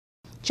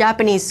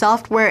Japanese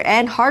software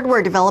and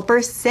hardware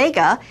developer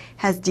Sega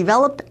has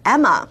developed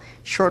Emma,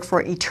 short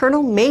for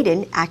Eternal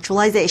Maiden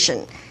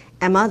Actualization.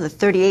 Emma, the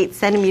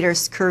 38-centimeter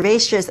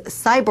curvaceous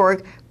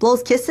cyborg,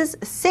 blows kisses,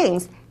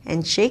 sings,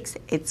 and shakes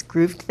its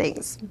grooved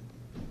things.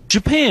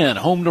 Japan,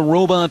 home to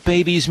robot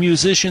babies,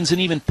 musicians, and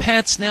even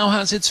pets, now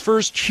has its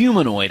first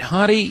humanoid,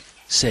 Hottie,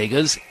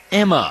 Sega's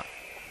Emma.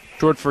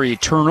 Short for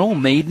Eternal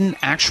Maiden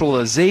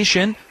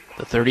Actualization,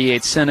 the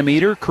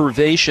 38-centimeter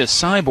curvaceous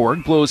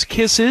cyborg blows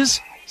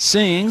kisses,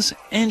 sings,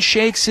 and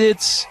shakes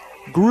its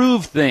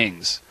groove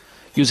things.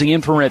 Using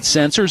infrared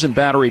sensors and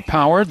battery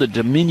power, the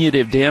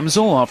diminutive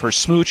damsel offers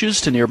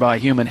smooches to nearby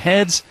human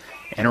heads,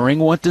 entering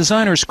what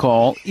designers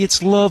call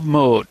its love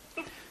mode.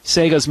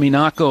 Sega's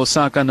Minako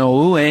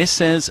Sakanoue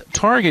says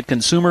target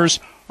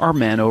consumers are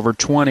men over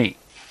 20.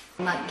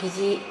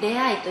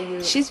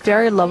 She's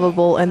very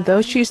lovable, and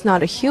though she's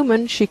not a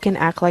human, she can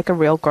act like a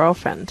real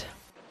girlfriend.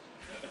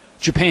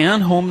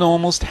 Japan, home to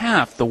almost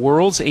half the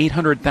world's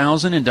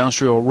 800,000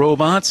 industrial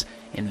robots,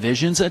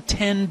 envisions a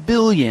 10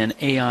 billion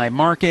AI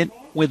market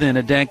within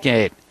a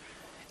decade.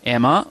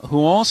 Emma,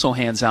 who also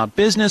hands out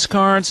business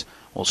cards,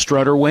 will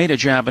strut her way to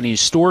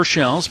Japanese store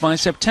shelves by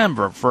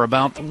September for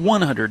about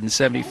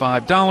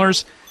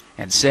 $175,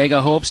 and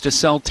Sega hopes to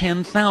sell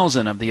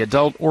 10,000 of the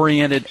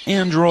adult-oriented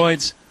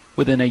androids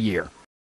within a year.